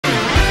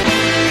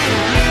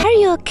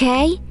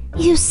okay?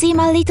 You seem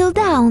a little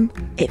down.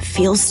 It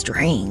feels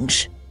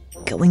strange,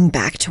 going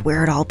back to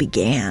where it all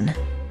began.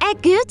 A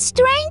good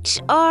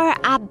strange or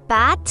a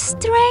bad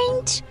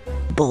strange?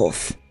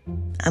 Both.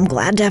 I'm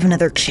glad to have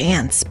another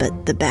chance,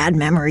 but the bad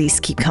memories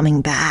keep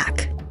coming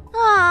back.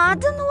 Aw,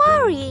 don't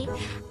worry.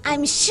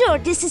 I'm sure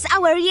this is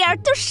our year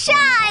to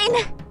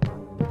shine!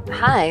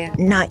 Hi.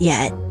 Not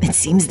yet. It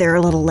seems they're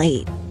a little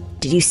late.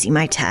 Did you see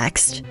my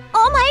text?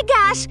 Oh my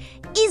gosh!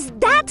 Is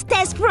that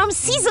Tess from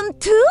season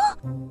 2?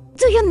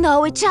 Do you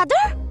know each other?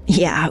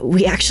 Yeah,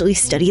 we actually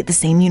study at the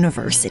same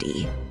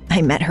university.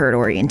 I met her at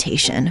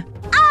orientation.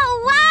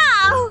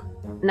 Oh,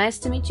 wow! Nice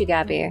to meet you,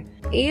 Gabby.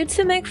 You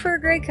two make for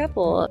a great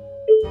couple.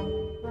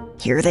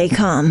 Here they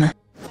come.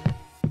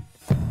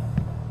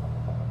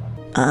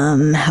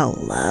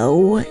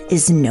 Hello?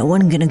 Is no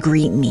one gonna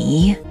greet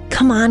me?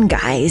 Come on,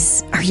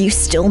 guys. Are you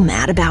still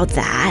mad about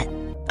that?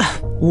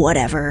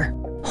 Whatever.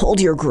 Hold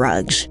your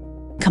grudge.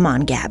 Come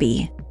on,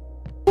 Gabby.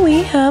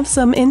 We have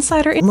some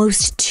insider...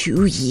 Almost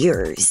 2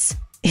 years.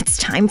 It's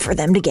time for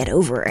them to get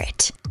over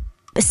it.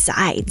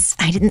 Besides,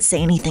 I didn't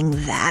say anything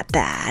that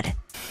bad.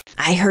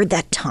 I heard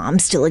that Tom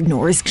still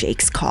ignores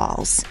Jake's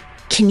calls.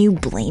 Can you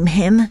blame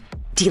him?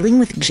 Dealing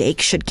with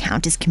Jake should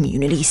count as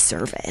community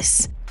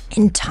service.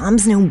 And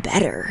Tom's no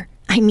better.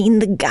 I mean,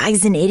 the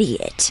guy's an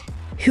idiot.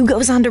 Who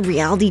goes onto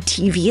reality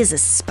TV as a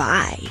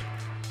spy?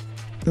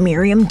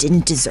 Miriam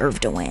didn't deserve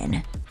to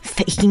win.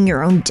 Faking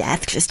your own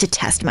death just to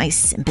test my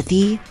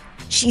sympathy?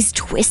 She's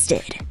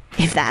twisted.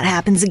 If that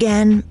happens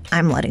again,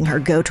 I'm letting her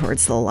go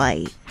towards the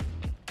light.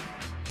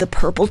 The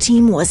purple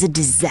team was a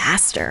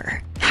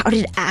disaster. How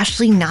did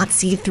Ashley not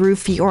see through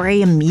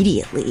Fiore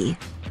immediately?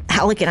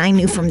 Alec and I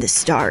knew from the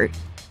start.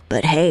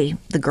 But hey,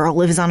 the girl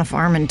lives on a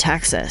farm in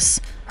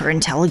Texas. Her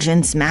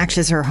intelligence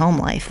matches her home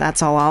life,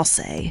 that's all I'll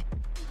say.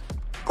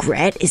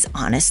 Gret is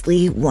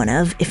honestly one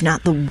of, if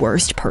not the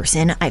worst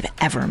person I've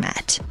ever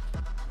met.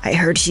 I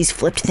heard she's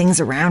flipped things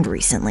around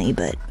recently,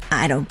 but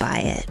I don't buy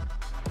it.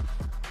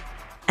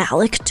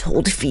 Alec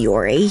told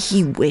Fiore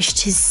he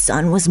wished his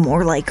son was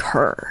more like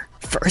her.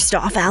 First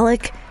off,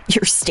 Alec,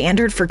 your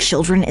standard for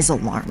children is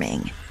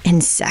alarming.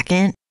 And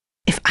second,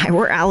 if I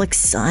were Alec's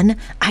son,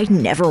 I'd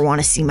never want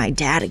to see my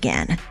dad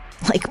again.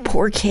 Like,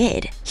 poor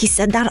kid. He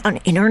said that on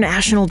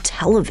international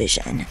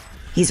television.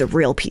 He's a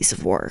real piece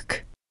of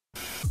work.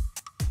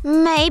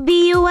 Maybe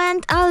you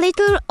went a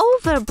little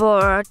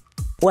overboard.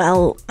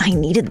 Well, I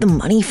needed the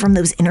money from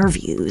those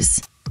interviews.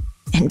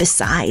 And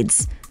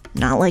besides,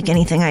 not like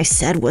anything I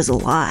said was a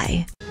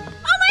lie.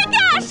 Oh my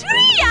gosh,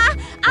 Ria!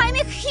 I'm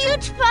a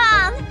huge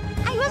fan!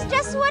 I was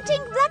just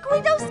watching Black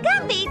Widow's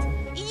Gambit.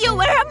 You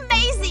were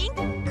amazing!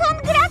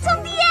 Congrats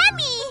on the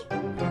Emmy!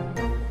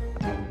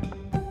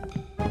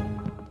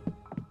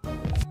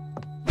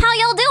 How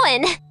y'all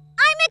doing?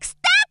 I'm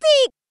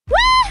ecstatic!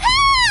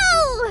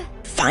 Woohoo!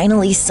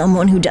 Finally,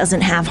 someone who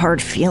doesn't have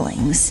hard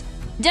feelings.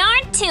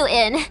 Darn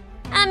tootin'.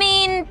 I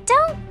mean,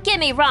 don't get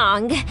me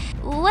wrong.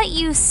 What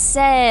you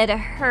said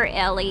hurt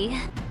Ellie.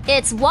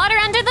 It's water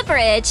under the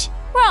bridge.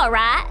 We're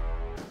alright.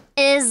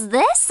 Is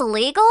this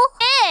legal?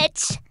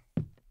 Itch!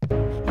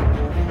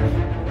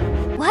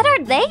 What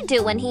are they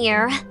doing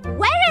here?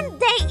 Weren't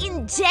they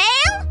in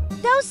jail?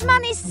 Those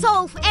money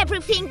solve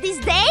everything these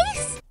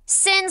days?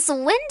 Since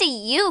when do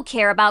you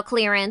care about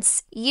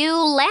clearance? You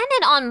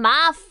landed on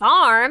my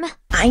farm.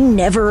 I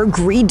never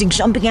agreed to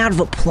jumping out of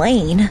a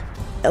plane.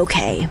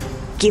 Okay,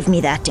 give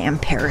me that damn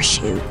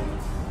parachute.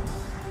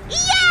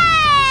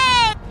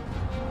 Yay!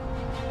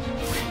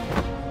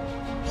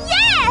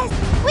 Yes!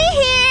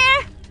 We're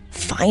here!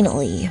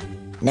 Finally.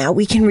 Now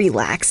we can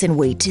relax and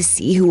wait to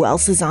see who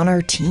else is on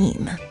our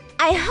team.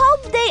 I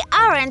hope they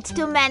aren't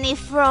too many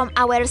from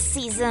our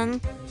season.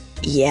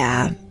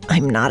 Yeah,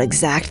 I'm not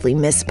exactly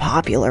Miss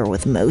Popular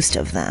with most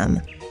of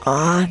them.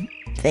 Aw,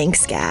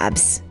 thanks,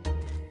 Gabs.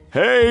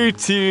 Hey,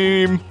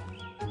 team!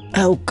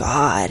 Oh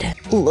god,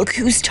 look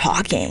who's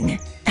talking.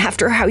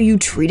 After how you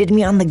treated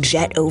me on the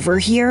jet over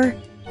here,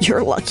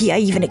 you're lucky I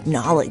even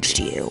acknowledged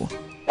you.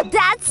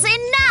 That's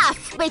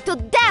enough! Be to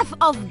death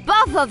of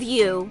both of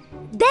you!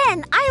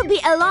 Then I'll be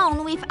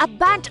alone with a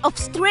bunch of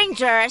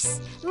strangers.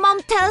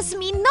 Mom tells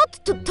me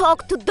not to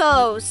talk to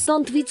those.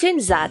 Don't we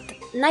change that?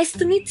 Nice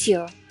to meet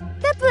you.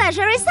 The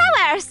pleasure is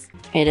ours!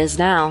 It is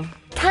now.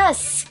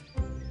 Tess!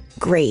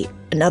 Great,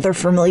 another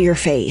familiar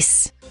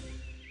face.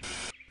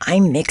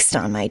 I'm mixed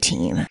on my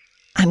team.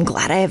 I'm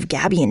glad I have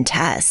Gabby and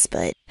Tess,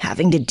 but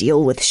having to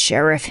deal with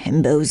Sheriff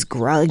Himbo's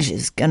grudge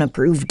is gonna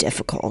prove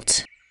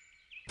difficult.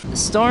 The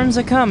storms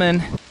are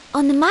coming.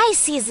 On my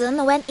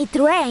season, when it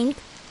rained,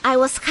 I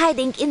was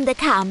hiding in the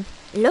camp,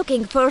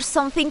 looking for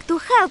something to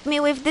help me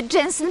with the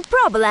Jensen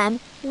problem.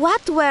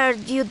 What were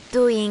you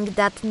doing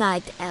that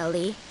night,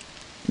 Ellie?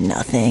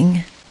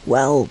 Nothing.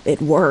 Well,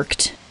 it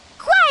worked.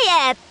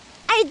 Quiet!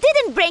 I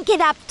didn't bring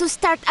it up to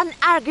start an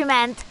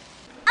argument.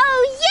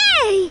 Oh,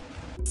 yay!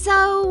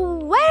 So,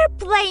 we're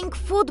playing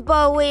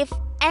football with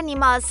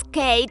animals'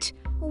 cage.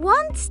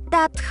 Won't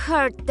that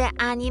hurt the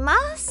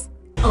animals?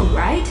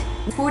 Alright,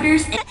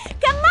 quarters.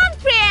 Come on,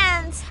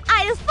 friends!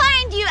 I'll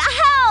find you a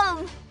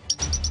home!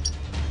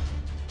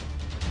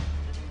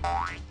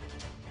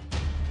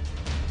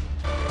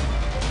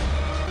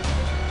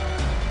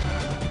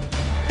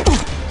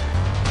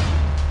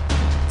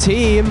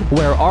 Team,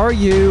 where are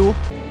you?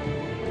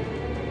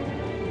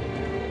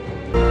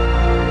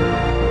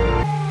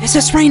 Is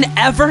this rain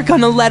ever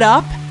gonna let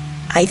up?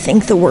 I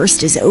think the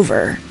worst is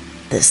over.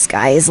 The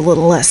sky is a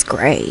little less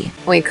gray.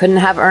 We couldn't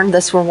have earned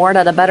this reward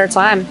at a better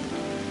time.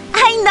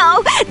 I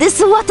know!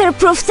 This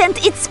waterproof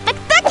scent is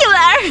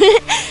spectacular!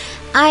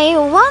 I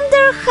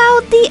wonder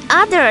how the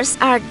others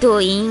are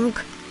doing.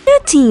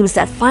 The teams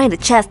that find the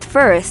chest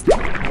first.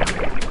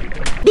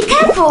 Be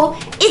careful!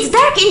 It's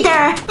dark in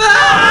there!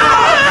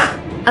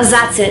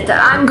 That's it.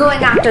 I'm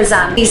going after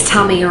them. Please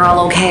tell me you're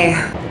all okay.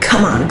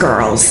 Come on,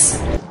 girls.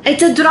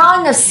 It's a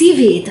drawing of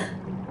seaweed.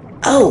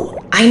 Oh,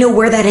 I know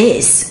where that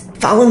is.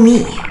 Follow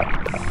me.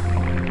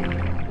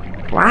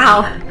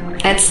 Wow.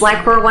 It's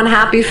like we're one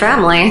happy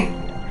family.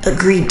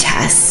 Agreed,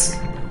 Tess.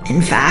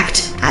 In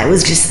fact, I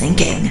was just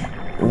thinking,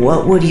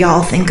 what would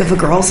y'all think of a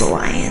girls'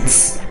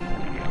 alliance?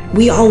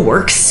 We all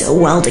work so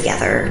well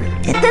together.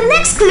 And the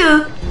next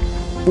clue!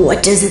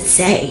 What does it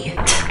say?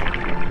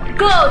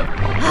 Good!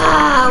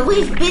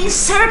 We've been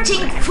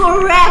searching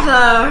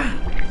forever!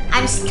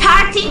 I'm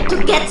starting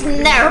to get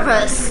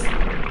nervous.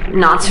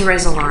 Not to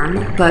raise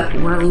alarm, but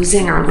we're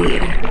losing our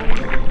lead.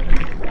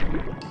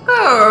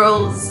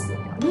 Girls!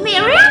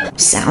 Miriam?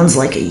 Sounds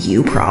like a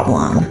you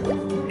problem.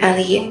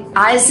 Ellie,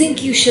 I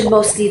think you should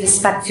mostly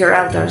respect your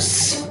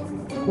elders.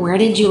 Where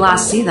did you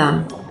last see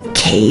them?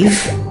 Cave?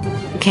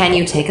 Can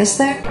you take us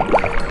there?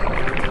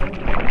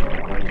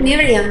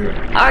 Miriam,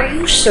 are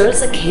you sure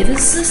the cave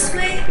is this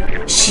way?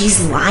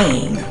 She's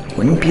lying.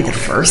 Wouldn't be the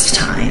first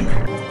time.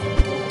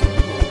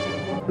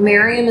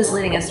 Miriam is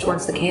leading us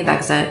towards the cave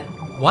exit.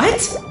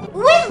 What?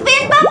 We've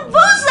been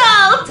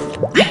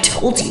bamboozled! I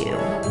told you.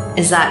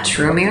 Is that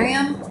true,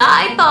 Miriam?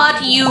 I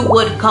thought you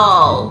would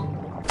call.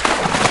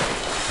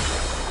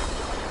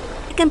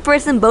 Second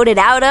person voted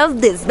out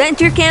of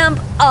Disventure Camp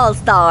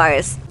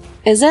All-Stars.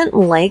 Isn't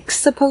Lake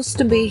supposed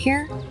to be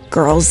here?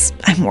 Girls,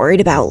 I'm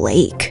worried about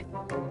Lake.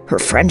 Her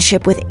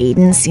friendship with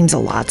Aiden seems a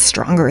lot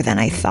stronger than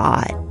I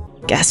thought.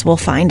 Guess we'll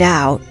find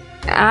out.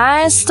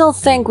 I still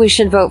think we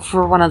should vote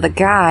for one of the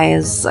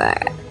guys.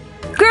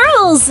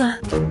 Girls!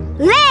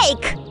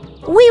 Lake!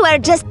 We were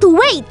just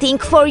waiting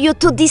for you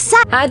to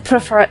decide. I'd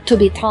prefer it to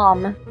be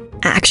Tom.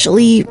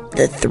 Actually,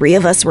 the three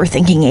of us were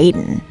thinking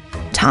Aiden.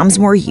 Tom's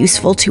more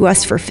useful to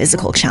us for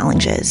physical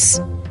challenges.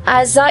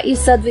 I thought you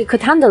said we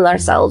could handle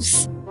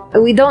ourselves.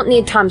 We don't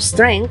need Tom's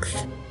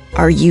strength.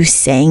 Are you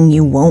saying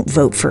you won't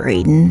vote for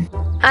Aiden?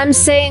 I'm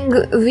saying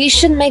we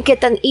should make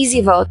it an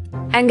easy vote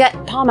and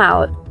get Tom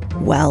out.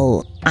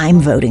 Well, I'm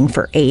voting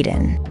for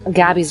Aiden.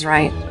 Gabby's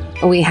right.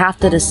 We have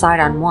to decide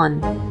on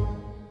one.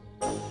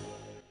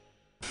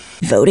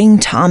 Voting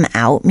Tom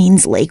out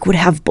means Lake would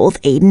have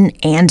both Aiden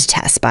and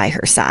Tess by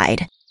her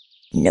side.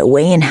 No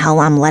way in hell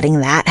I'm letting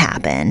that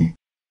happen.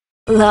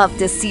 Love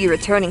to see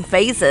returning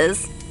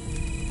faces.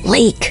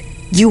 Lake,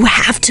 you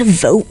have to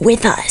vote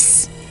with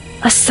us.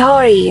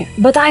 Sorry,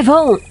 but I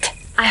won't.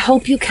 I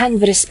hope you can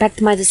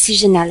respect my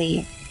decision,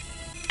 Ellie.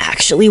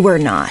 Actually, we're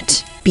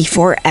not.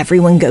 Before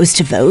everyone goes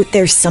to vote,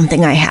 there's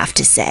something I have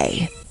to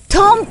say.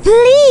 Tom,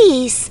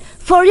 please!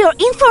 For your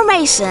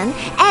information,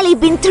 Ellie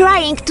been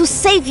trying to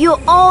save you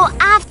all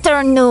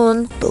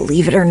afternoon.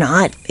 Believe it or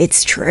not,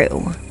 it's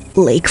true.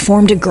 Lake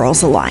formed a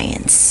girls'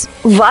 alliance.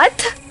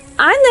 What?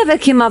 I never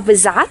came up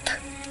with that.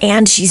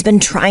 And she's been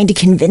trying to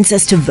convince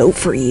us to vote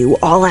for you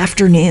all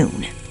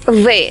afternoon.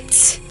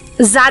 Wait,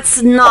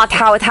 that's not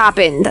how it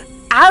happened.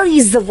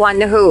 Allie's the one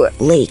who...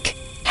 Lake,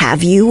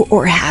 have you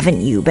or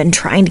haven't you been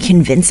trying to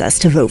convince us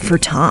to vote for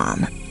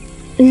Tom?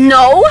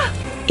 No!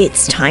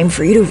 It's time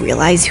for you to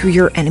realize who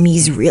your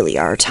enemies really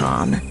are,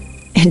 Tom.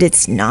 And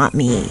it's not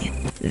me.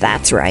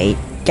 That's right,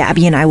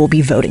 Gabby and I will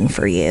be voting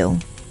for you.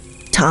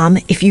 Tom,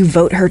 if you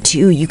vote her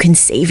too, you can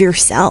save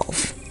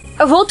yourself.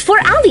 Vote for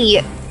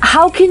Ellie!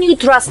 How can you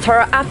trust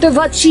her after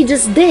what she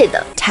just did?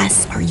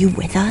 Tess, are you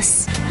with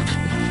us?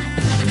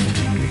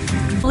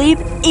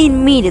 Leave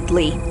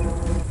immediately.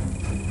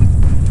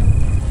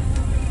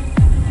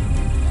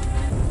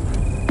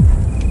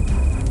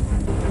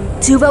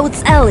 Two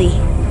votes Ellie.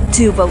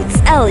 2 votes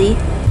Ellie.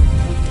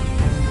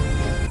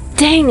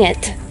 Dang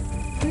it.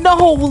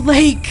 No,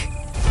 Lake!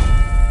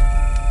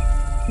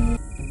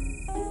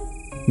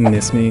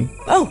 Miss me?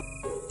 Oh,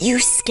 you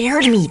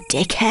scared me,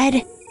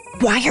 dickhead.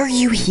 Why are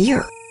you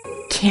here?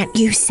 Can't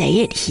you say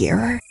it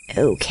here?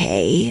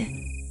 Okay.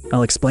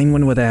 I'll explain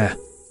when we're there.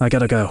 I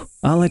gotta go.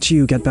 I'll let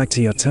you get back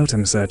to your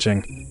totem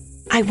searching.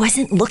 I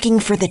wasn't looking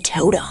for the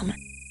totem.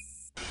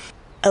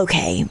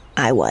 Okay,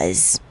 I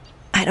was.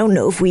 I don't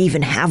know if we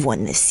even have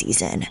one this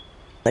season.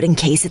 But in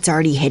case it's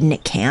already hidden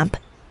at camp,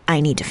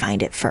 I need to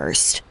find it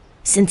first.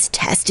 Since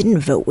Tess didn't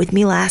vote with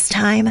me last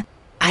time,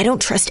 I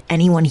don't trust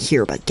anyone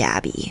here but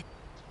Gabby.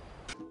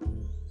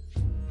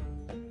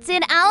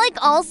 Did Alec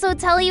also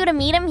tell you to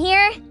meet him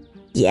here?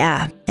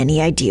 Yeah,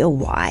 any idea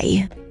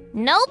why?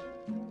 Nope.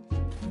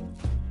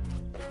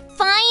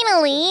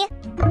 Finally!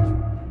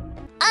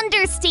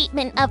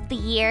 Understatement of the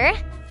year.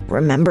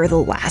 Remember the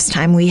last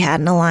time we had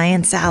an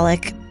alliance,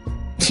 Alec?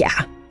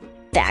 Yeah,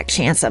 that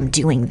chance I'm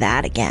doing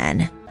that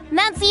again.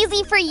 That's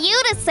easy for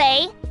you to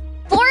say.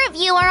 4 of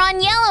you are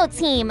on yellow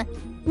team.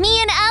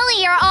 Me and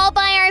Ellie are all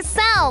by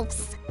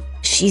ourselves.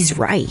 She's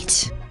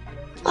right.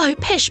 Oh,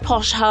 pish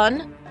posh,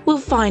 hun. We'll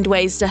find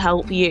ways to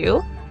help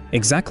you.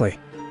 Exactly.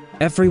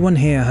 Everyone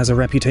here has a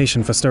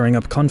reputation for stirring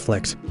up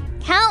conflict.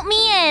 Count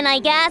me in, I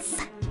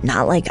guess.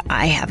 Not like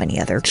I have any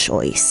other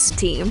choice.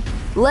 Team,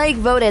 Blake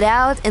voted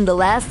out in the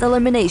last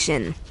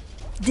elimination.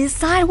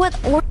 Decide what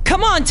or-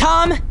 Come on,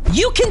 Tom!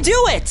 You can do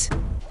it!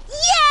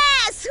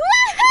 Yes!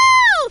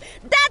 Woohoo!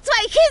 That's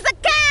why he's a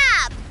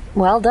cap!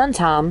 Well done,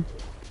 Tom.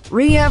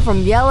 Rhea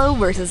from yellow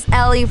versus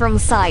Ellie from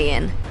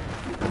cyan.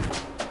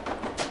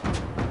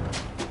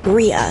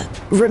 Rhea,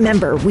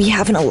 remember, we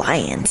have an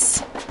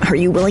alliance. Are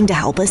you willing to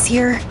help us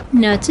here?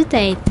 Not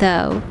today,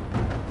 though.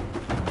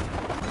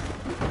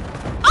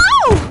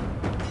 Oh!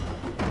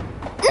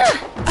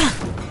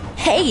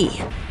 Hey!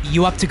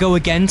 You up to go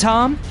again,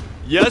 Tom?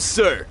 Yes,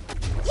 sir.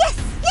 Yes,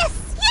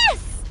 yes,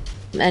 yes!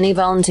 Any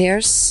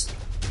volunteers?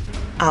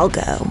 I'll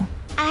go.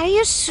 Are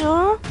you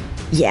sure?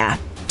 Yeah,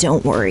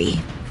 don't worry.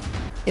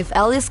 If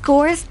Ellie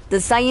scores, the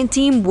cyan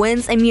team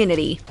wins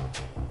immunity.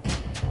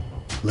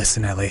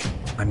 Listen, Ellie,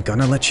 I'm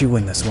gonna let you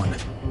win this one.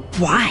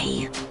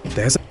 Why?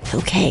 There's a-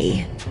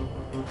 Okay.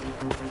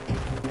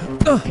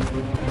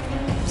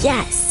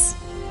 Yes!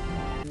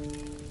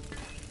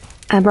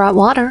 I brought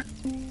water.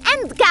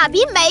 And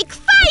Gabby make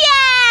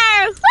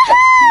fire!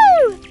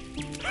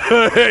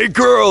 Woohoo! Hey,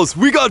 girls,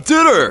 we got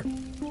dinner!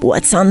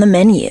 What's on the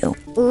menu?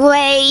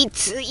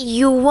 Wait,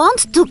 you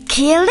want to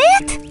kill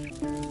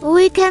it?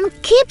 We can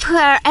keep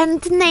her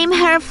and name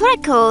her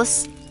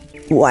Freckles.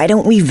 Why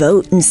don't we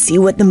vote and see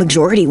what the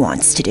majority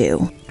wants to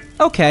do?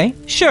 Okay,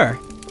 sure.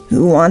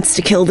 Who wants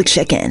to kill the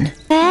chicken?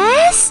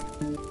 Yes?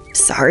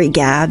 Sorry,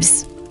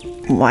 Gabs.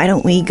 Why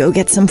don't we go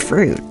get some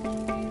fruit?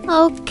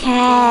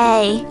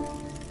 Okay.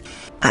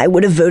 I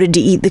would have voted to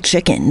eat the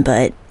chicken,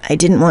 but I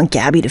didn't want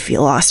Gabby to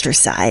feel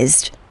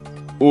ostracized.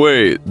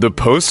 Wait, the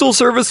Postal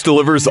Service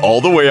delivers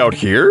all the way out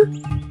here?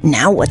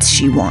 Now what's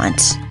she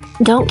want?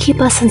 Don't keep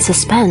us in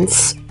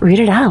suspense. Read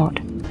it out.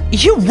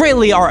 You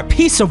really are a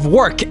piece of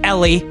work,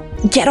 Ellie.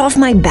 Get off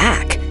my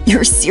back.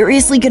 You're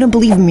seriously gonna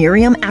believe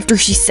Miriam after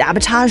she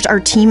sabotaged our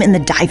team in the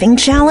diving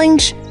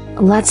challenge?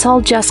 Let's all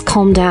just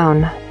calm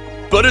down.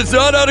 But it's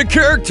not out of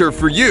character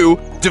for you,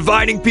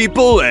 dividing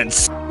people and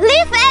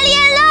Leave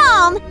Ellie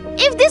alone!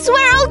 If this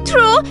were all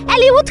true,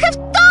 Ellie would have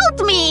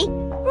told me!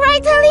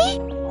 Right,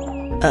 Ellie?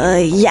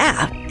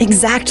 Yeah,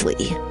 exactly.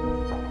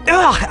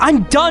 Ugh,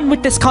 I'm done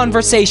with this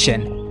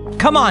conversation.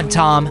 Come on,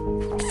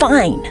 Tom.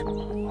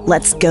 Fine.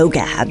 Let's go,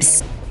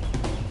 Gabs.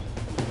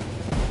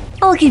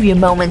 I'll give you a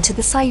moment to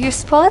decide your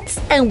spots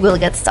and we'll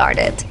get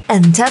started.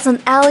 And Tess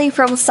and Ellie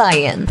from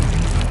cyan.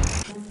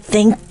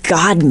 Thank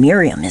God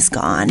Miriam is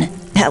gone.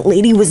 That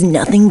lady was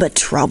nothing but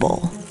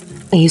trouble.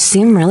 You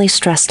seem really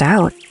stressed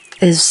out.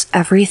 Is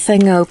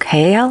everything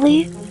okay,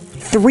 Ellie?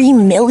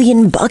 $3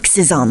 million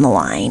is on the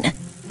line.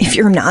 If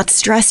you're not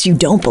stressed, you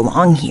don't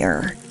belong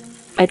here.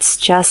 It's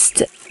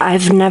just,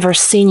 I've never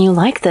seen you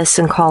like this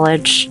in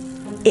college.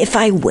 If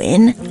I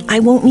win, I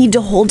won't need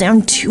to hold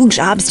down 2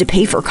 jobs to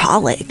pay for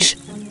college.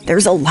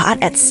 There's a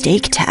lot at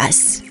stake,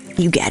 Tess.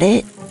 You get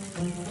it?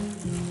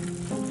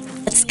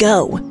 Let's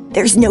go.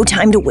 There's no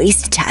time to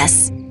waste,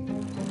 Tess.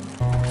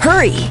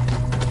 Hurry!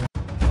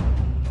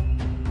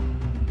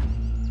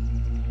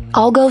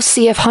 I'll go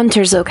see if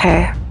Hunter's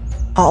okay.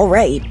 All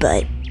right,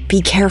 but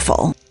be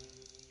careful.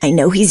 I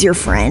know he's your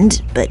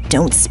friend, but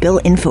don't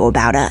spill info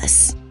about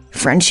us.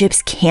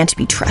 Friendships can't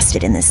be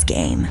trusted in this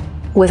game.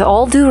 With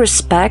all due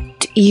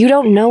respect, you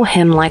don't know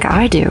him like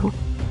I do.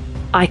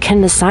 I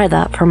can decide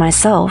that for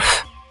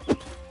myself.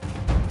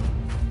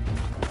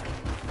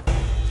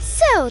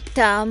 So,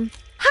 Tom,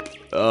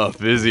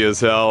 busy as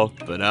hell,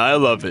 but I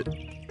love it.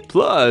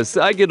 Plus,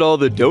 I get all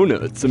the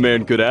donuts a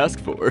man could ask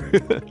for.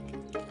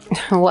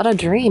 What a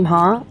dream,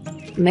 huh?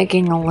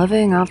 Making a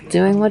living off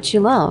doing what you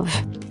love.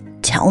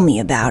 Tell me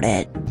about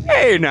it.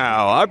 Hey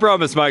now, I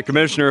promised my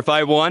commissioner if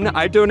I won,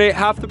 I'd donate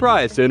half the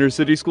prize to inner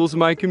city schools in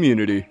my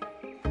community.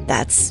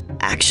 That's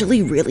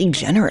actually really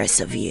generous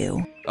of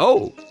you.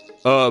 Oh,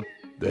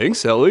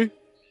 thanks, Ellie.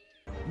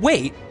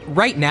 Wait,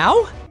 right now?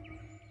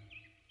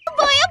 oh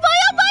boy,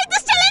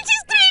 this challenge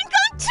is dream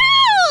come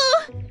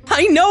true!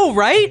 I know,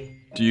 right?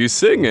 Do you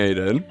sing,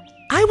 Aiden?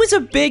 I was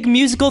a big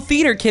musical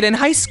theater kid in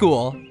high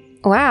school.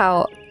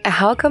 Wow,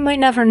 how come I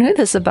never knew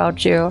this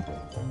about you?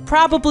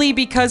 Probably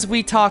because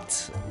we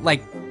talked,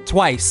 like,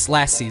 twice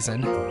last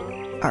season.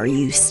 Are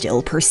you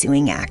still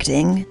pursuing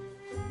acting?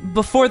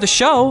 Before the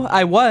show,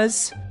 I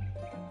was.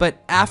 But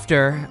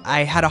after,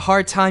 I had a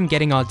hard time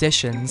getting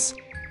auditions.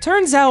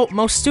 Turns out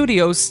most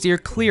studios steer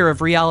clear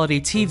of reality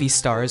TV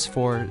stars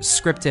for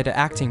scripted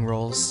acting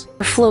roles.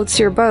 Floats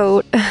your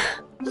boat.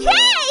 Yay!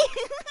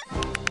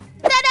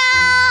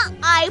 Ta-da!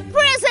 I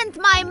present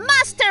my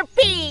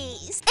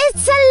masterpiece!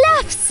 It's a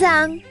love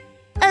song.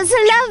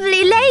 The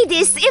lovely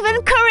ladies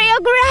even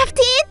choreographed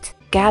it.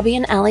 Gabby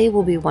and Ellie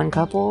will be one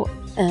couple,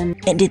 and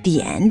at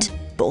the end,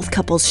 both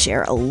couples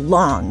share a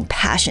long,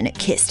 passionate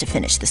kiss to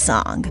finish the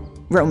song.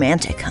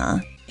 Romantic, huh?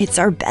 It's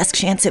our best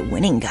chance at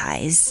winning,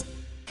 guys.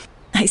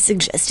 I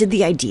suggested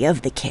the idea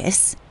of the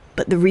kiss,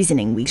 but the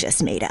reasoning we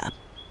just made up.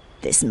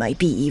 This might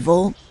be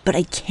evil, but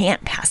I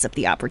can't pass up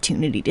the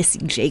opportunity to see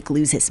Jake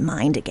lose his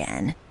mind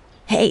again.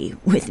 Hey,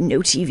 with no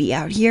TV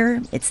out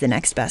here, it's the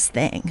next best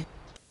thing.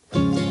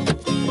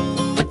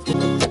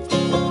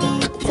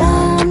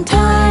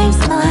 Sometimes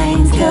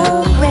minds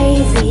go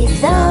crazy,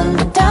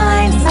 sometimes